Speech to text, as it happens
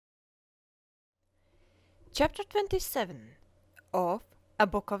Chapter 27 of A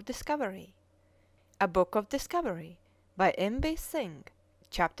Book of Discovery. A Book of Discovery by M.B. Synge.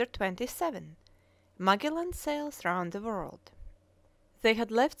 Chapter 27 Magellan Sails Round the World. They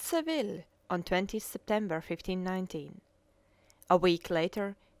had left Seville on 20th September 1519. A week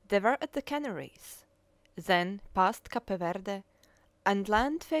later they were at the Canaries, then passed Cape Verde, and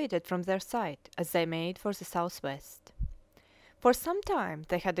land faded from their sight as they made for the southwest. For some time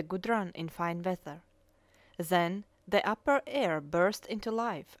they had a good run in fine weather. Then the upper air burst into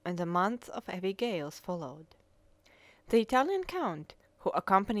life and a month of heavy gales followed. The Italian count, who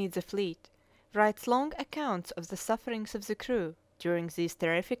accompanied the fleet, writes long accounts of the sufferings of the crew during these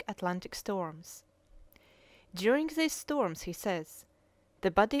terrific Atlantic storms. During these storms, he says,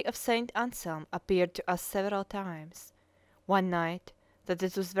 the body of Saint Anselm appeared to us several times. One night, that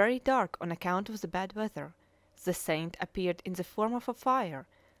it was very dark on account of the bad weather, the saint appeared in the form of a fire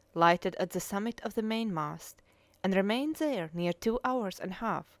lighted at the summit of the mainmast, and remained there near 2 hours and a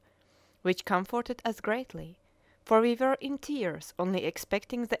half, which comforted us greatly, for we were in tears only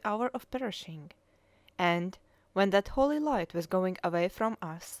expecting the hour of perishing, and, when that holy light was going away from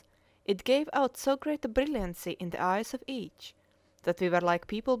us, it gave out so great a brilliancy in the eyes of each, that we were like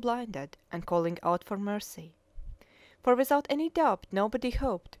people blinded, and calling out for mercy. For without any doubt nobody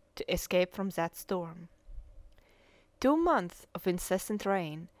hoped to escape from that storm. 2 months of incessant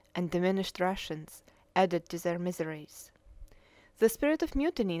rain and diminished rations added to their miseries. The spirit of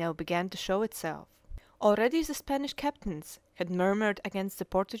mutiny now began to show itself. Already the Spanish captains had murmured against the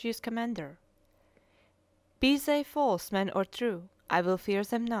Portuguese commander. "Be they false men or true, I will fear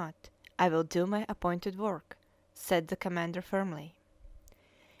them not. I will do my appointed work," said the commander firmly.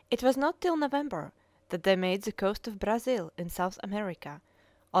 It was not till November that they made the coast of Brazil in South America,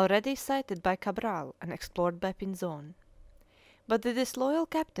 already sighted by Cabral and explored by Pinzon. But the disloyal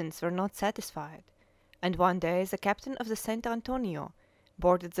captains were not satisfied, and one day the captain of the St. Antonio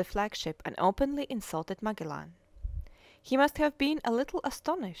boarded the flagship and openly insulted Magellan. He must have been a little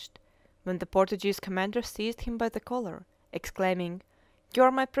astonished when the Portuguese commander seized him by the collar, exclaiming, "You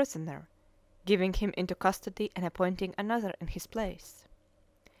are my prisoner," giving him into custody and appointing another in his place.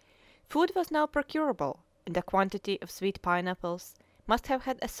 Food was now procurable, and a quantity of sweet pineapples must have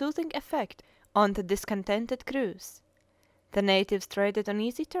had a soothing effect on the discontented crews. The natives traded on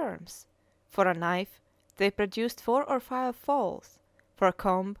easy terms. For a knife they produced 4 or 5 fowls, for a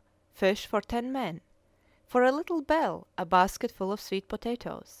comb fish for 10 men, for a little bell a basket full of sweet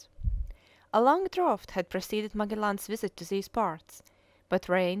potatoes. A long drought had preceded Magellan's visit to these parts, but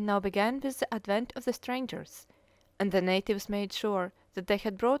rain now began with the advent of the strangers, and the natives made sure that they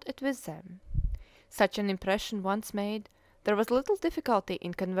had brought it with them. Such an impression once made, there was little difficulty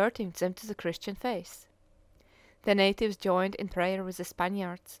in converting them to the Christian faith. The natives joined in prayer with the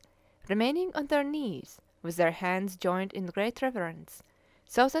Spaniards, remaining on their knees with their hands joined in great reverence,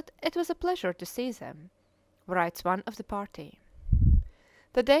 so that it was a pleasure to see them, writes one of the party.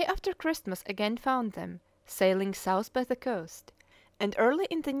 The day after Christmas again found them sailing south by the coast, and early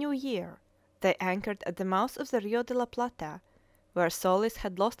in the new year they anchored at the mouth of the Rio de la Plata, where Solis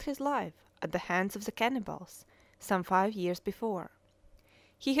had lost his life at the hands of the cannibals some 5 years before.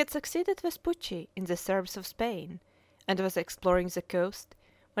 He had succeeded Vespucci in the service of Spain, and was exploring the coast,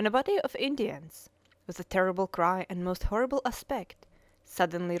 when a body of Indians, with a terrible cry and most horrible aspect,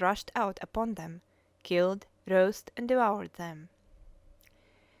 suddenly rushed out upon them, killed, roasted, and devoured them.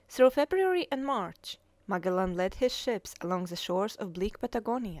 Through February and March, Magellan led his ships along the shores of bleak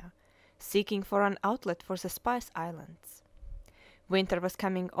Patagonia, seeking for an outlet for the Spice Islands. Winter was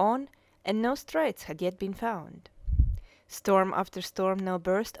coming on, and no straits had yet been found. Storm after storm now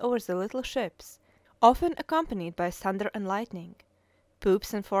burst over the little ships, often accompanied by thunder and lightning.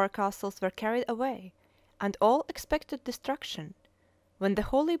 Poops and forecastles were carried away, and all expected destruction, when the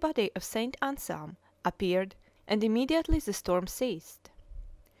holy body of Saint Anselm appeared, and immediately the storm ceased.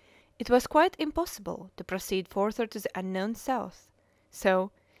 It was quite impossible to proceed further to the unknown south,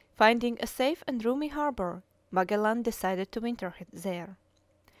 so, finding a safe and roomy harbour, Magellan decided to winter there.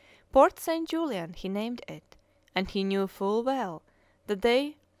 Port St. Julian he named it, and he knew full well that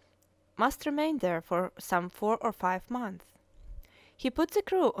they must remain there for some 4 or 5 months. He put the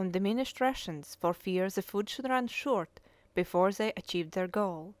crew on diminished rations for fear the food should run short before they achieved their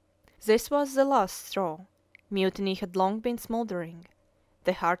goal. This was the last straw. Mutiny had long been smouldering.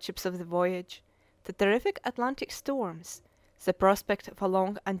 The hardships of the voyage, the terrific Atlantic storms, the prospect of a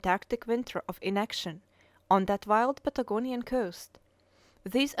long Antarctic winter of inaction on that wild Patagonian coast,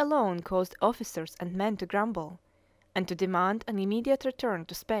 these alone caused officers and men to grumble, and to demand an immediate return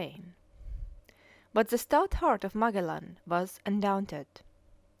to Spain. But the stout heart of Magellan was undaunted.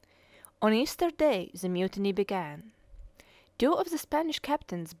 On Easter Day the mutiny began. 2 of the Spanish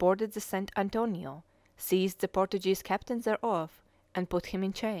captains boarded the St. Antonio, seized the Portuguese captain thereof, and put him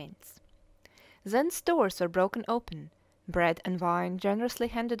in chains. Then stores were broken open, bread and wine generously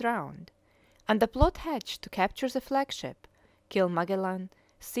handed round, and a plot hatched to capture the flagship, kill Magellan,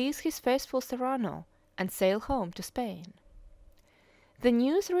 seize his faithful Serrano, and sail home to Spain. The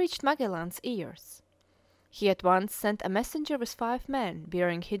news reached Magellan's ears. He at once sent a messenger with 5 men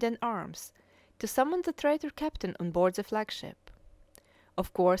bearing hidden arms to summon the traitor captain on board the flagship.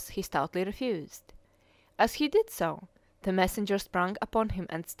 Of course he stoutly refused. As he did so, the messenger sprang upon him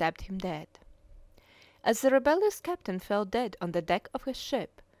and stabbed him dead. As the rebellious captain fell dead on the deck of his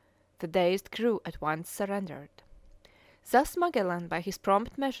ship, the dazed crew at once surrendered. Thus Magellan by his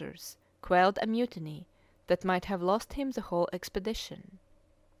prompt measures quelled a mutiny that might have lost him the whole expedition.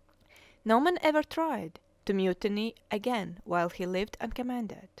 No man ever tried to mutiny again while he lived and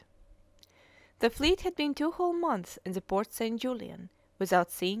commanded. The fleet had been 2 whole months in the Port St. Julian without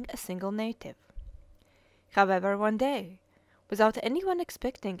seeing a single native. However, one day, without anyone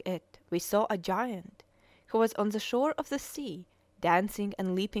expecting it, we saw a giant, who was on the shore of the sea, dancing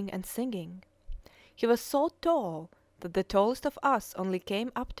and leaping and singing. He was so tall that the tallest of us only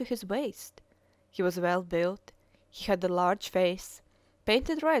came up to his waist. He was well built, he had a large face,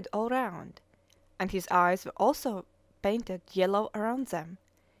 painted red all round, and his eyes were also painted yellow around them,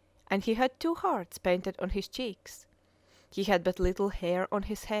 and he had 2 hearts painted on his cheeks. He had but little hair on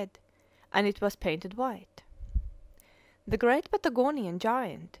his head, and it was painted white. The great Patagonian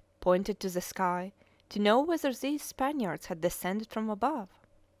giant pointed to the sky to know whether these Spaniards had descended from above.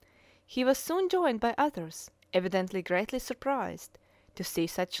 He was soon joined by others, evidently greatly surprised to see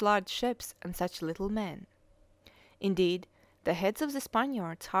such large ships and such little men. Indeed, the heads of the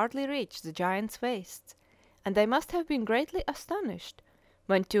Spaniards hardly reached the giant's waists, and they must have been greatly astonished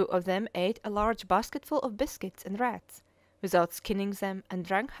when 2 of them ate a large basketful of biscuits and rats without skinning them, and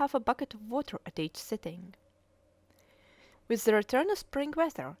drank half a bucket of water at each sitting. With the return of spring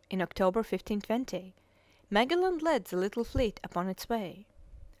weather in October 1520, Magellan led the little fleet upon its way.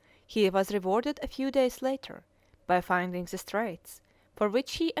 He was rewarded a few days later by finding the straits for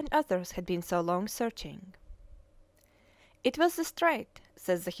which he and others had been so long searching. It was the strait,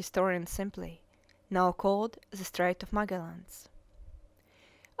 says the historian simply, now called the Strait of Magellans.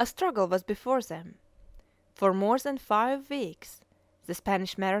 A struggle was before them. For more than 5 weeks the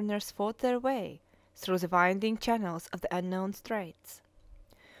Spanish mariners fought their way through the winding channels of the unknown straits.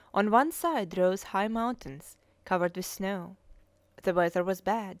 On one side rose high mountains covered with snow. The weather was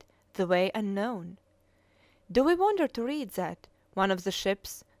bad, the way unknown. Do we wonder to read that one of the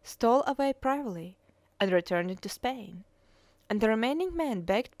ships stole away privily and returned into Spain, and the remaining men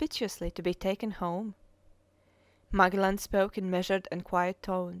begged piteously to be taken home? Magellan spoke in measured and quiet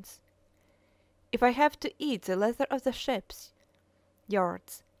tones. If I have to eat the leather of the ship's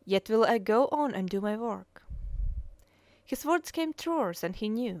yards, yet will I go on and do my work. His words came truer than he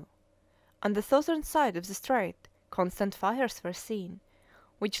knew. On the southern side of the strait constant fires were seen,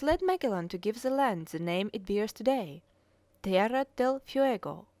 which led Magellan to give the land the name it bears today, Tierra del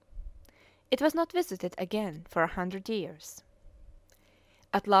Fuego. It was not visited again for 100 years.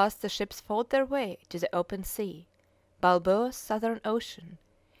 At last the ships fought their way to the open sea, Balboa's southern ocean,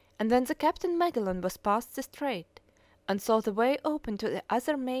 and when the Captain Magellan was past the strait, and saw the way open to the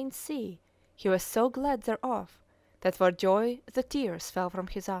other main sea, he was so glad thereof that for joy the tears fell from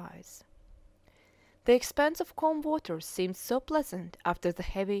his eyes. The expanse of calm waters seemed so pleasant after the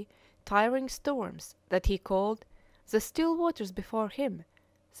heavy, tiring storms that he called the still waters before him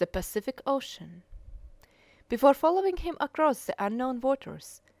the Pacific Ocean. Before following him across the unknown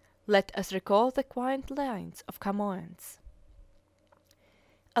waters, let us recall the quiet lines of Camoens.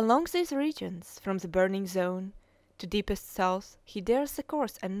 Along these regions, from the burning zone to deepest south, he dares the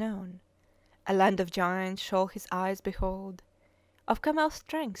course unknown. A land of giants shall his eyes behold, of camel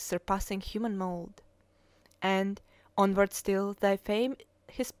strength surpassing human mould. And, onward still, thy fame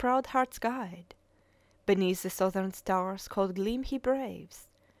his proud heart's guide. Beneath the southern stars cold gleam he braves,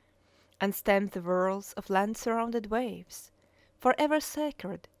 and stems the whirls of land-surrounded waves, for ever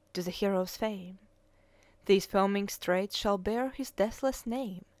sacred to the hero's fame. These foaming straits shall bear his deathless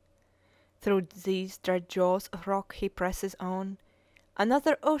name. Through these dread jaws of rock he presses on,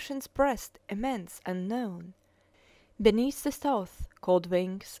 another ocean's breast immense unknown. Beneath the south, cold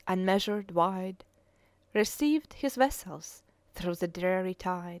wings, unmeasured, wide, received his vessels through the dreary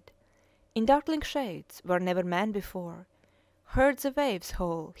tide. In darkling shades, where never man before heard the waves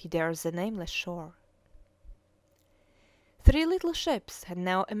howl, he dares the nameless shore. 3 little ships had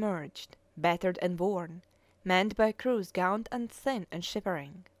now emerged, battered and worn, manned by crews gaunt and thin and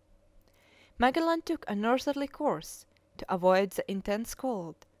shivering. Magellan took a northerly course to avoid the intense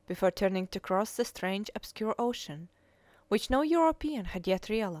cold before turning to cross the strange obscure ocean, which no European had yet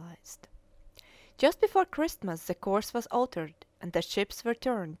realized. Just before Christmas the course was altered and the ships were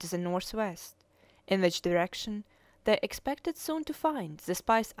turned to the northwest, in which direction they expected soon to find the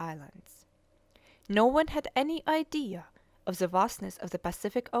Spice Islands. No one had any idea of the vastness of the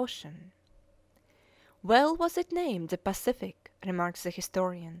Pacific Ocean. Well was it named the Pacific, remarks the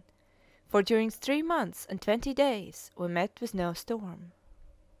historian, for during 3 months and 20 days we met with no storm.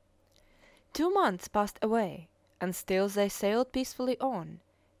 2 months passed away, and still they sailed peacefully on,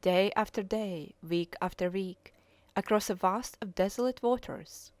 day after day, week after week, across a vast of desolate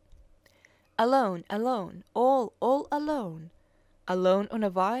waters. Alone, alone, all alone, alone on a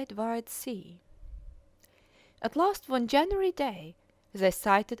wide, wide sea. At last one January day they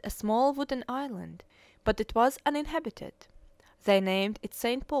sighted a small wooden island, but it was uninhabited. They named it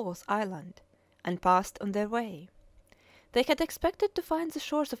St. Paul's Island, and passed on their way. They had expected to find the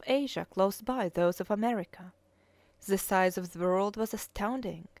shores of Asia close by those of America. The size of the world was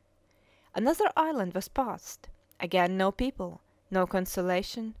astounding. Another island was passed. Again no people, no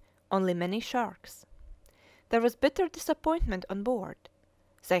consolation, only many sharks. There was bitter disappointment on board.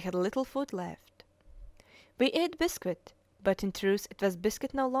 They had little food left. We ate biscuit, but in truth it was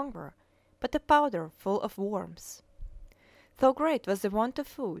biscuit no longer, but a powder full of worms. So great was the want of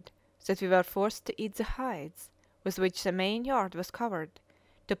food that we were forced to eat the hides with which the main yard was covered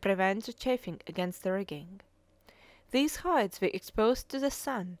to prevent the chafing against the rigging. These hides we exposed to the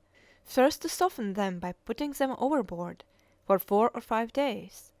sun, first to soften them by putting them overboard for 4 or 5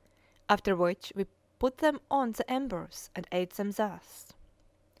 days, after which we put them on the embers and ate them thus.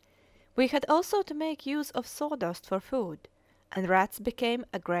 We had also to make use of sawdust for food, and rats became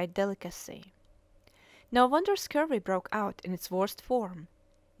a great delicacy. No wonder scurvy broke out in its worst form.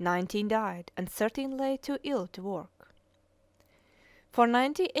 19 died, and 13 lay too ill to work. For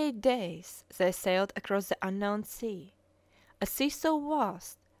 98 days they sailed across the unknown sea, a sea so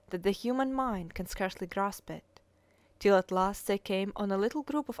vast that the human mind can scarcely grasp it, till at last they came on a little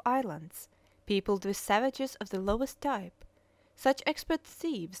group of islands peopled with savages of the lowest type, such expert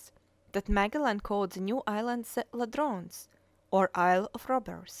thieves that Magellan called the new islands the Ladrones, or Isle of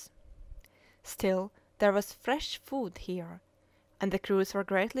Robbers. Still, there was fresh food here, and the crews were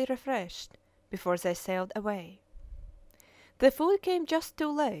greatly refreshed before they sailed away. The food came just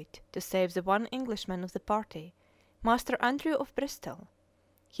too late to save the one Englishman of the party, Master Andrew of Bristol.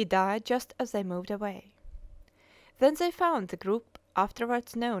 He died just as they moved away. Then they found the group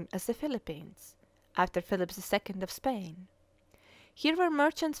afterwards known as the Philippines, after Philip II of Spain. Here were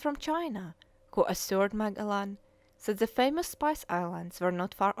merchants from China who assured Magellan that the famous Spice Islands were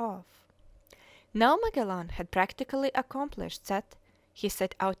not far off. Now Magellan had practically accomplished that he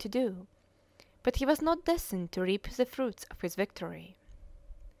set out to do, but he was not destined to reap the fruits of his victory.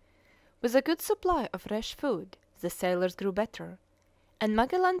 With a good supply of fresh food, the sailors grew better, and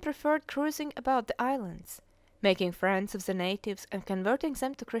Magellan preferred cruising about the islands, making friends of the natives and converting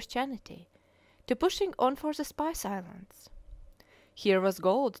them to Christianity, to pushing on for the Spice Islands. Here was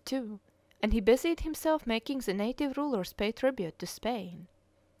gold, too, and he busied himself making the native rulers pay tribute to Spain.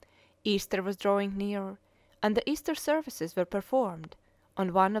 Easter was drawing near, and the Easter services were performed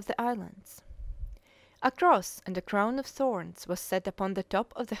on one of the islands. A cross and a crown of thorns was set upon the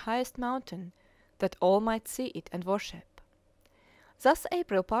top of the highest mountain, that all might see it and worship. Thus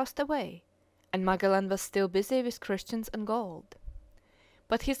April passed away, and Magellan was still busy with Christians and gold.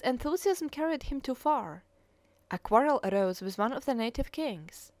 But his enthusiasm carried him too far. A quarrel arose with one of the native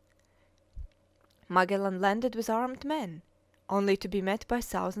kings. Magellan landed with armed men, only to be met by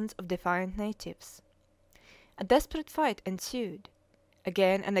thousands of defiant natives. A desperate fight ensued.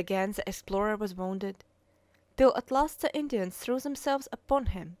 Again and again the explorer was wounded, till at last the Indians threw themselves upon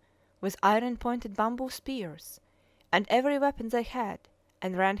him with iron-pointed bamboo spears, and every weapon they had,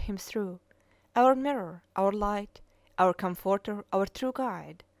 and ran him through, our mirror, our light, our comforter, our true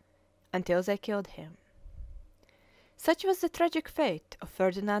guide, until they killed him. Such was the tragic fate of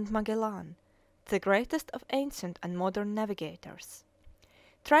Ferdinand Magellan, the greatest of ancient and modern navigators.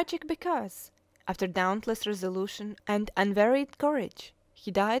 Tragic because, after dauntless resolution and unwearied courage,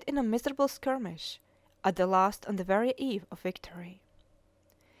 he died in a miserable skirmish, at the last on the very eve of victory.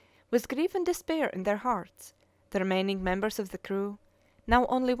 With grief and despair in their hearts, the remaining members of the crew, now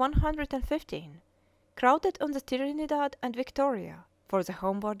only 115, crowded on the Trinidad and Victoria for the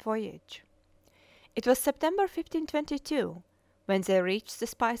homeward voyage. It was September 1522 when they reached the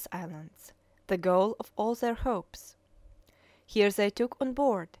Spice Islands, the goal of all their hopes. Here they took on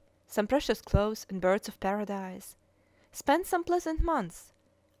board some precious clothes and birds of paradise, spent some pleasant months,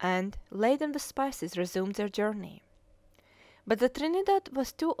 and, laden with spices, resumed their journey. But the Trinidad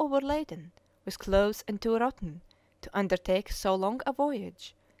was too overladen with clothes and too rotten to undertake so long a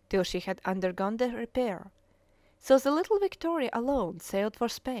voyage till she had undergone the repair, so the little Victoria alone sailed for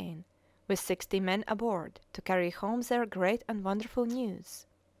Spain with 60 men aboard to carry home their great and wonderful news.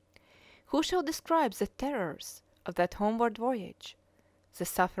 Who shall describe the terrors of that homeward voyage, the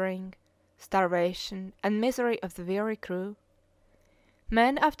suffering, starvation, and misery of the weary crew?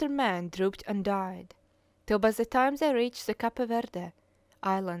 Man after man drooped and died, till by the time they reached the Cape Verde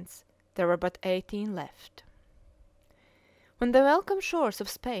Islands there were but 18 left. When the welcome shores of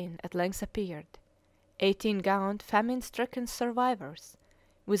Spain at length appeared, 18 gaunt, famine-stricken survivors,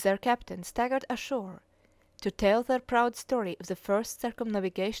 with their captain, staggered ashore to tell their proud story of the first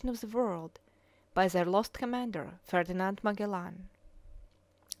circumnavigation of the world by their lost commander, Ferdinand Magellan.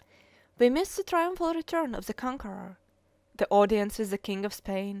 We miss the triumphal return of the conqueror, the audience with the King of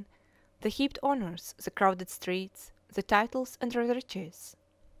Spain, the heaped honours, the crowded streets, the titles and riches.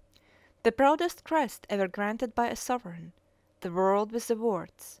 The proudest crest ever granted by a sovereign, the world with the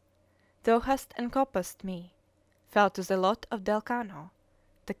words, "Thou hast encompassed me," fell to the lot of Del Cano,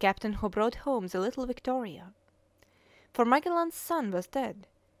 the captain who brought home the little Victoria. For Magellan's son was dead,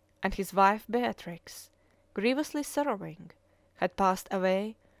 and his wife Beatrix, grievously sorrowing, had passed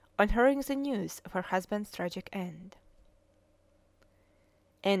away on hearing the news of her husband's tragic end.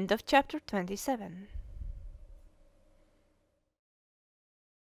 End of chapter 27.